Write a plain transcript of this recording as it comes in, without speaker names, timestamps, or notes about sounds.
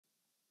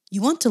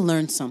You want to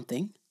learn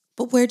something,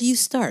 but where do you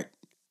start?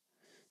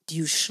 Do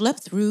you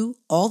schlep through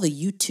all the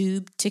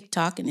YouTube,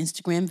 TikTok, and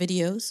Instagram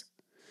videos?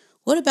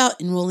 What about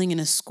enrolling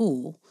in a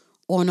school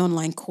or an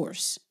online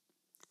course?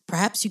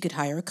 Perhaps you could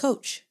hire a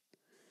coach.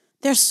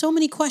 There are so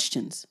many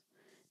questions.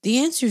 The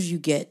answers you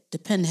get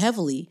depend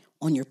heavily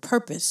on your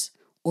purpose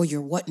or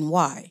your what and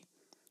why,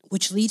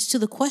 which leads to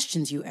the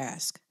questions you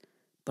ask.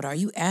 But are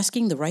you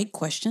asking the right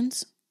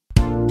questions?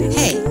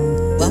 Hey,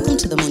 welcome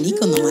to the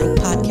Monique on the Mic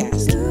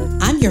podcast.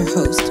 I'm your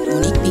host,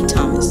 Monique B.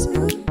 Thomas.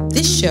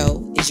 This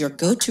show is your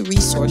go-to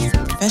resource for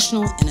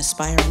professional and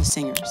aspiring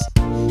singers.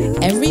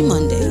 Every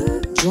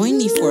Monday, join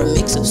me for a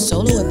mix of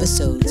solo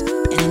episodes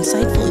and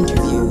insightful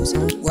interviews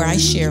where I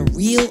share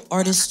real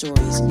artist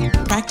stories,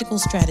 practical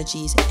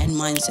strategies, and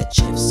mindset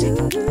shifts.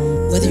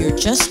 Whether you're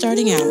just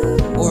starting out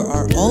or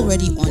are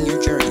already on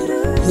your journey,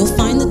 you'll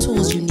find the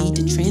tools you need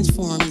to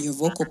transform your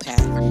vocal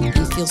path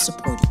and feel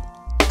supported.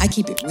 I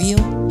keep it real,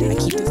 I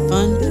keep it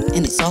fun,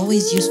 and it's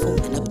always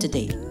useful and up to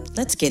date.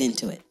 Let's get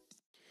into it.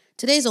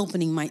 Today's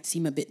opening might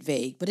seem a bit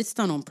vague, but it's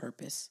done on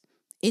purpose.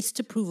 It's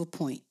to prove a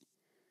point.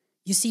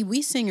 You see,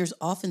 we singers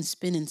often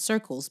spin in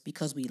circles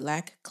because we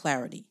lack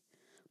clarity.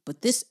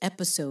 But this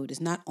episode is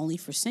not only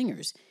for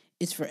singers,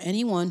 it's for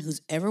anyone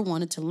who's ever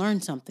wanted to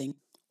learn something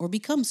or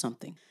become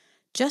something.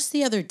 Just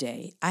the other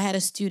day, I had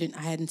a student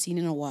I hadn't seen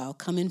in a while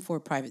come in for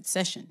a private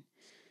session.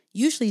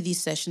 Usually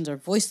these sessions are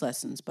voice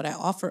lessons, but I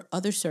offer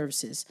other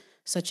services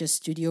such as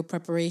studio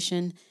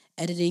preparation,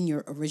 editing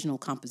your original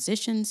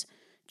compositions,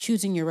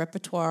 choosing your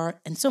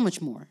repertoire, and so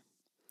much more.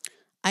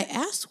 I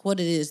asked what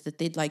it is that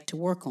they'd like to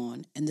work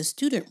on, and the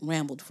student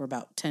rambled for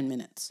about 10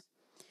 minutes.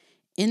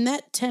 In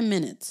that 10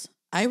 minutes,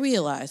 I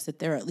realized that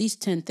there are at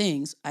least 10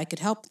 things I could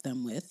help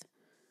them with,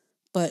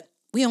 but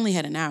we only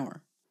had an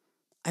hour.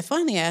 I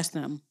finally asked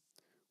them,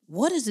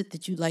 "What is it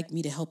that you'd like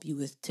me to help you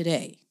with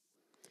today?"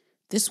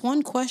 This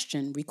one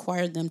question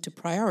required them to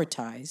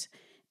prioritize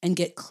and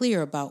get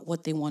clear about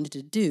what they wanted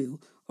to do,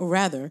 or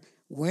rather,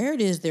 where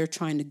it is they're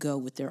trying to go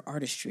with their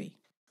artistry.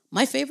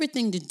 My favorite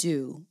thing to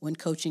do when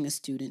coaching a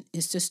student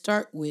is to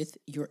start with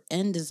your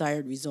end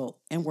desired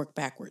result and work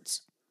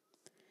backwards.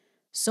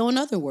 So in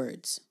other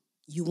words,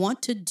 you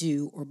want to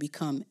do or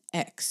become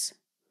X.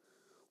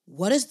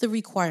 What is the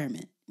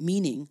requirement?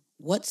 Meaning,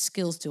 what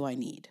skills do I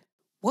need?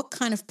 What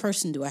kind of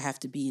person do I have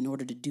to be in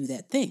order to do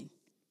that thing?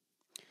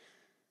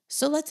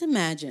 So let's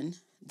imagine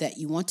that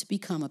you want to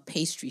become a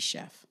pastry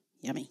chef.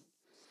 Yummy.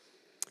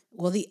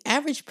 Well, the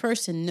average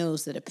person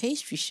knows that a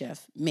pastry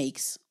chef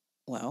makes,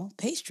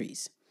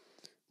 pastries.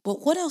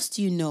 But what else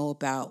do you know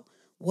about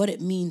what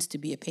it means to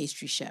be a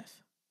pastry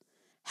chef?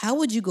 How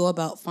would you go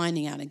about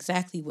finding out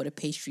exactly what a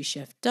pastry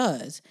chef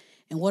does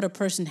and what a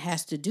person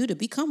has to do to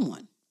become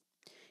one?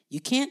 You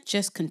can't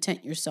just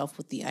content yourself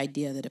with the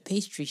idea that a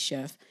pastry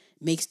chef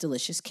makes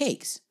delicious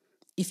cakes.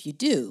 If you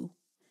do,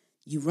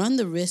 you run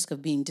the risk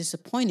of being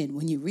disappointed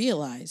when you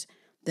realize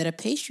that a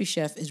pastry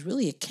chef is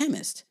really a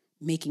chemist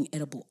making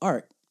edible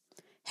art,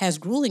 has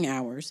grueling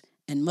hours,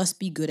 and must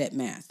be good at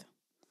math.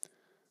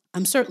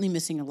 I'm certainly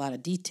missing a lot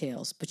of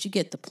details, but you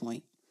get the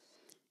point.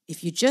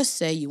 If you just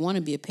say you want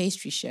to be a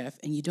pastry chef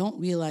and you don't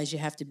realize you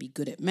have to be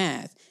good at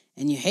math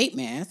and you hate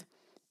math,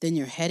 then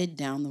you're headed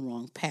down the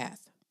wrong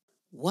path.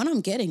 What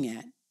I'm getting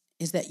at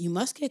is that you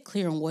must get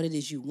clear on what it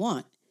is you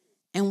want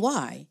and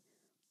why,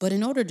 but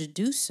in order to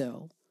do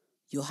so,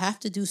 you'll have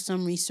to do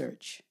some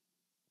research.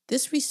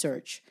 This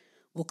research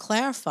will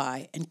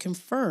clarify and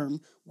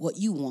confirm what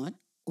you want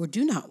or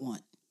do not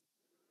want.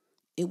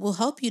 It will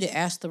help you to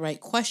ask the right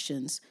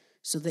questions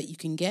so that you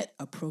can get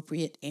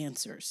appropriate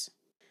answers.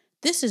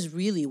 This is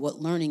really what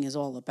learning is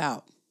all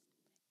about.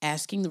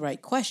 Asking the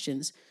right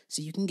questions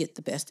so you can get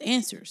the best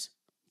answers.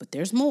 But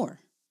there's more.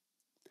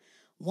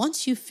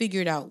 Once you've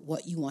figured out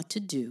what you want to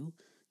do,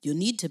 you'll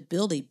need to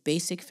build a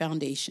basic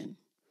foundation.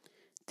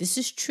 This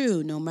is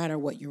true no matter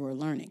what you are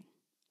learning.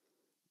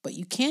 But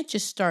you can't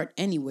just start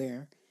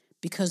anywhere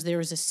because there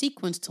is a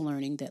sequence to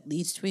learning that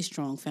leads to a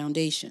strong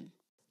foundation.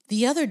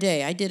 The other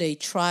day, I did a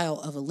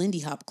trial of a Lindy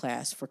Hop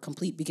class for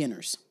complete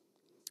beginners.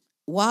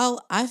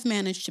 While I've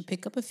managed to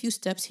pick up a few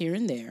steps here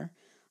and there,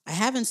 I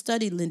haven't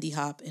studied Lindy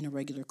Hop in a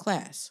regular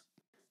class.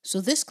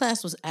 So this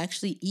class was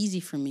actually easy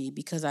for me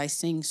because I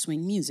sing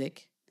swing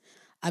music.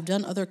 I've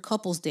done other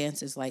couples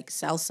dances like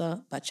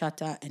salsa,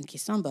 bachata, and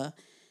kizomba,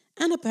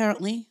 and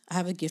apparently I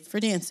have a gift for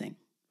dancing.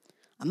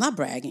 I'm not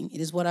bragging,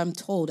 it is what I'm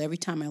told every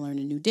time I learn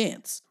a new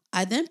dance.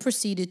 I then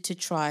proceeded to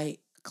try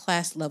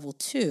class level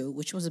 2,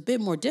 which was a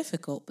bit more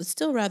difficult, but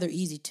still rather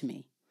easy to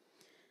me.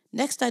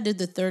 Next, I did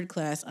the third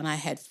class, and I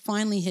had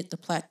finally hit the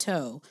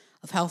plateau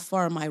of how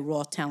far my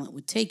raw talent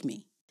would take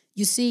me.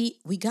 You see,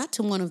 we got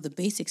to one of the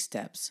basic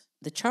steps,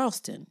 the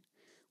Charleston,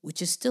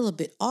 which is still a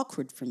bit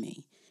awkward for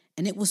me,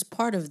 and it was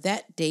part of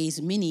that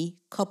day's mini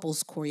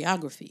couples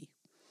choreography.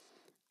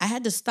 I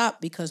had to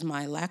stop because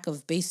my lack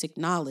of basic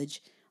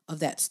knowledge of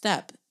that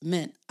step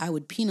meant I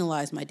would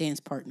penalize my dance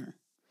partner.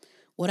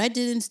 What I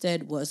did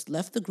instead was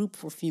left the group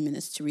for a few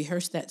minutes to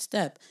rehearse that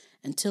step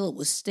until it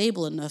was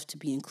stable enough to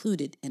be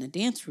included in a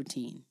dance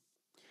routine.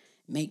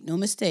 Make no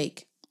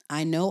mistake,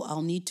 I know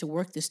I'll need to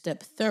work this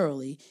step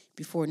thoroughly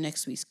before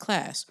next week's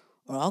class,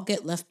 or I'll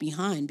get left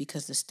behind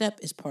because the step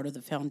is part of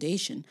the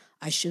foundation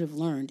I should have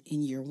learned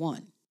in year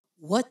 1.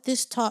 What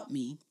this taught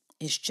me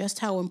is just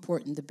how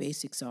important the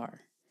basics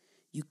are.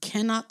 You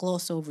cannot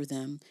gloss over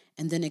them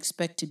and then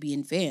expect to be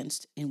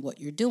advanced in what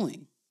you're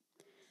doing.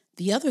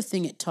 The other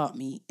thing it taught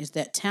me is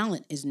that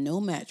talent is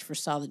no match for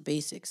solid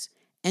basics,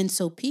 and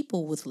so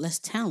people with less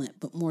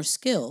talent but more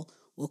skill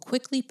will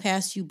quickly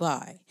pass you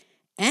by.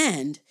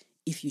 And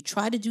if you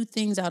try to do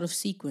things out of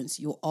sequence,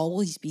 you'll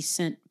always be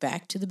sent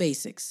back to the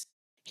basics.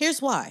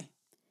 Here's why.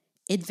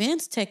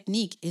 Advanced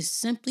technique is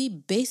simply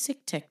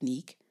basic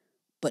technique,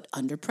 but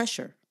under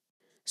pressure.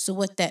 So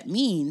what that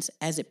means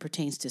as it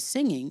pertains to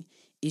singing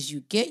is you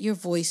get your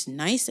voice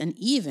nice and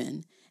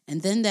even,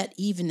 and then that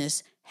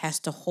evenness has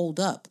to hold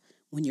up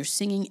when you're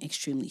singing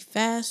extremely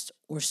fast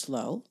or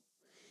slow,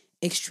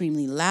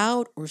 extremely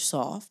loud or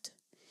soft,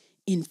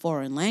 in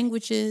foreign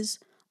languages,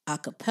 a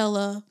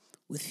cappella,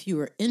 with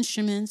fewer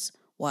instruments,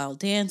 while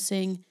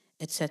dancing,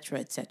 etc.,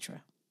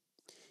 etc.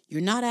 You're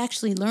not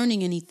actually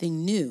learning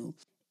anything new.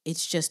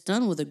 It's just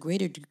done with a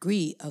greater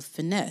degree of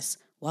finesse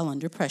while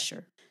under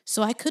pressure.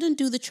 So I couldn't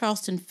do the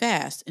Charleston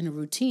fast in a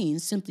routine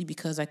simply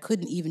because I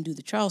couldn't even do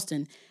the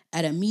Charleston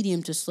at a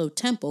medium to slow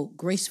tempo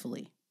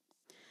gracefully.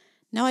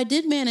 Now, I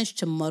did manage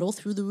to muddle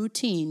through the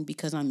routine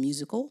because I'm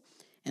musical,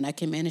 and I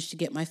can manage to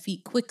get my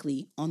feet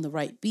quickly on the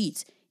right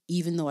beats,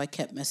 even though I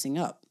kept messing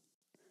up.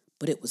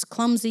 But it was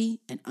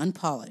clumsy and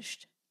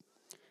unpolished.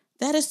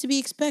 That is to be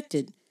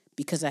expected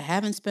because I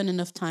haven't spent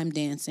enough time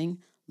dancing,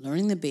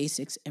 learning the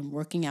basics, and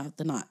working out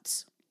the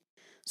knots.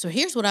 So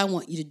here's what I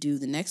want you to do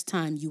the next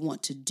time you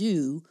want to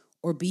do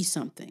or be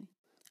something.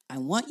 I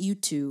want you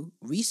to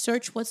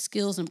research what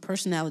skills and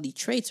personality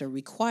traits are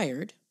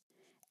required.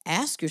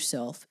 Ask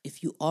yourself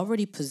if you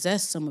already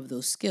possess some of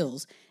those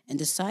skills and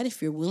decide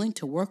if you're willing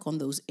to work on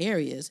those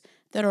areas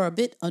that are a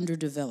bit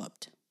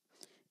underdeveloped.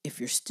 If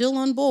you're still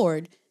on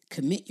board,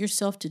 commit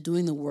yourself to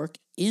doing the work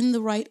in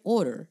the right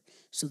order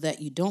so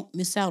that you don't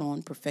miss out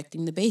on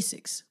perfecting the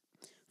basics.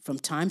 From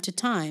time to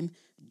time,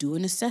 do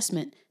an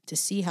assessment to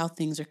see how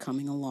things are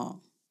coming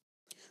along.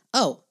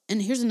 Oh,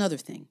 and here's another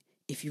thing.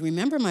 If you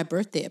remember my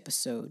birthday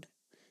episode,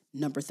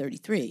 number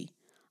 33,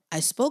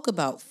 I spoke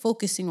about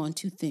focusing on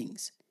 2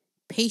 things,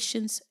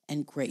 patience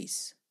and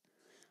grace.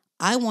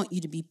 I want you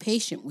to be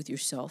patient with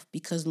yourself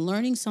because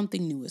learning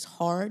something new is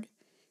hard,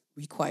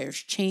 requires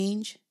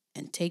change,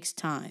 and takes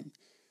time.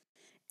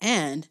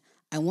 And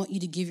I want you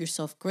to give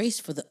yourself grace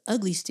for the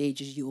ugly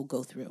stages you will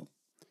go through.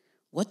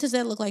 What does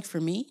that look like for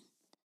me?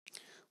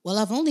 Well,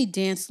 I've only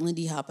danced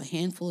Lindy Hop a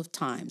handful of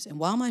times, and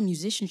while my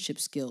musicianship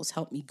skills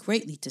help me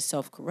greatly to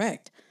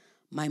self-correct,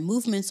 my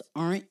movements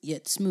aren't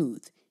yet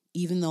smooth,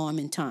 even though I'm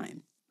in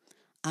time.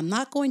 I'm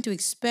not going to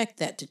expect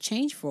that to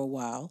change for a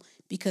while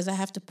because I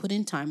have to put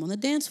in time on the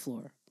dance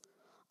floor.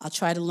 I'll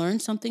try to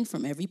learn something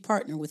from every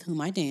partner with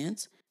whom I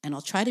dance, and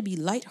I'll try to be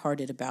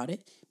lighthearted about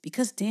it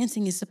because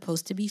dancing is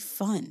supposed to be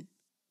fun.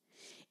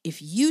 If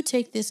you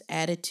take this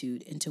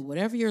attitude into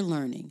whatever you're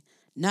learning,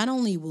 not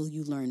only will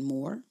you learn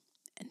more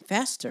and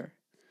faster,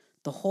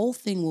 the whole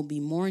thing will be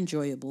more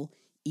enjoyable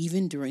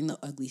even during the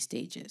ugly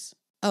stages.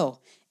 Oh,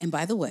 and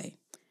by the way,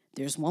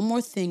 there's one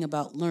more thing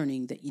about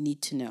learning that you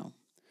need to know.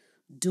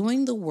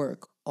 Doing the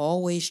work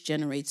always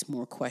generates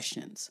more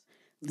questions,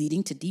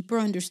 leading to deeper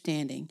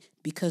understanding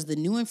because the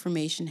new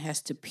information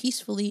has to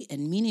peacefully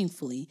and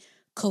meaningfully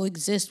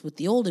coexist with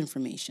the old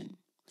information.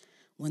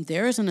 When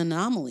there is an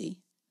anomaly,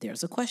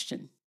 there's a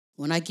question.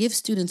 When I give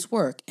students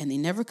work and they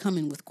never come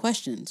in with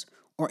questions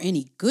or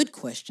any good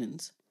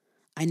questions,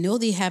 I know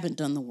they haven't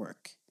done the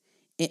work.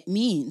 It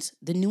means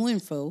the new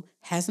info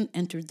hasn't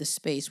entered the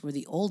space where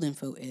the old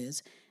info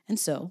is, and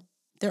so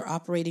they're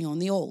operating on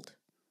the old.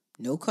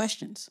 No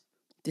questions.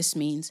 This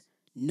means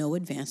no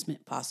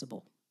advancement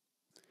possible.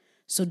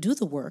 So do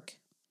the work,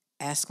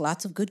 ask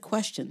lots of good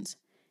questions,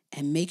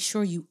 and make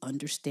sure you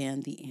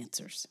understand the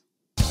answers.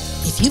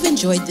 If you've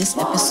enjoyed this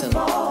episode,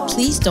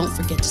 please don't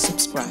forget to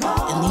subscribe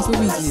and leave a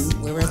review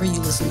wherever you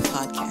listen to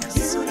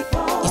podcasts.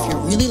 If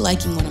you're really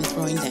liking what I'm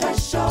throwing down,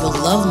 you'll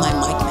love my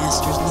Mike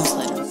Masters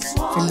newsletter.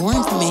 For more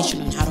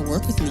information on how to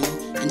work with me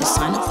and to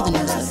sign up for the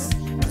newsletter,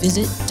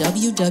 visit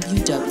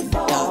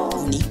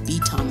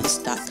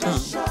www.moniquebthomas.com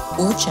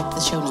or check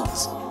the show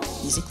notes.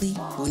 Musically,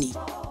 Monique.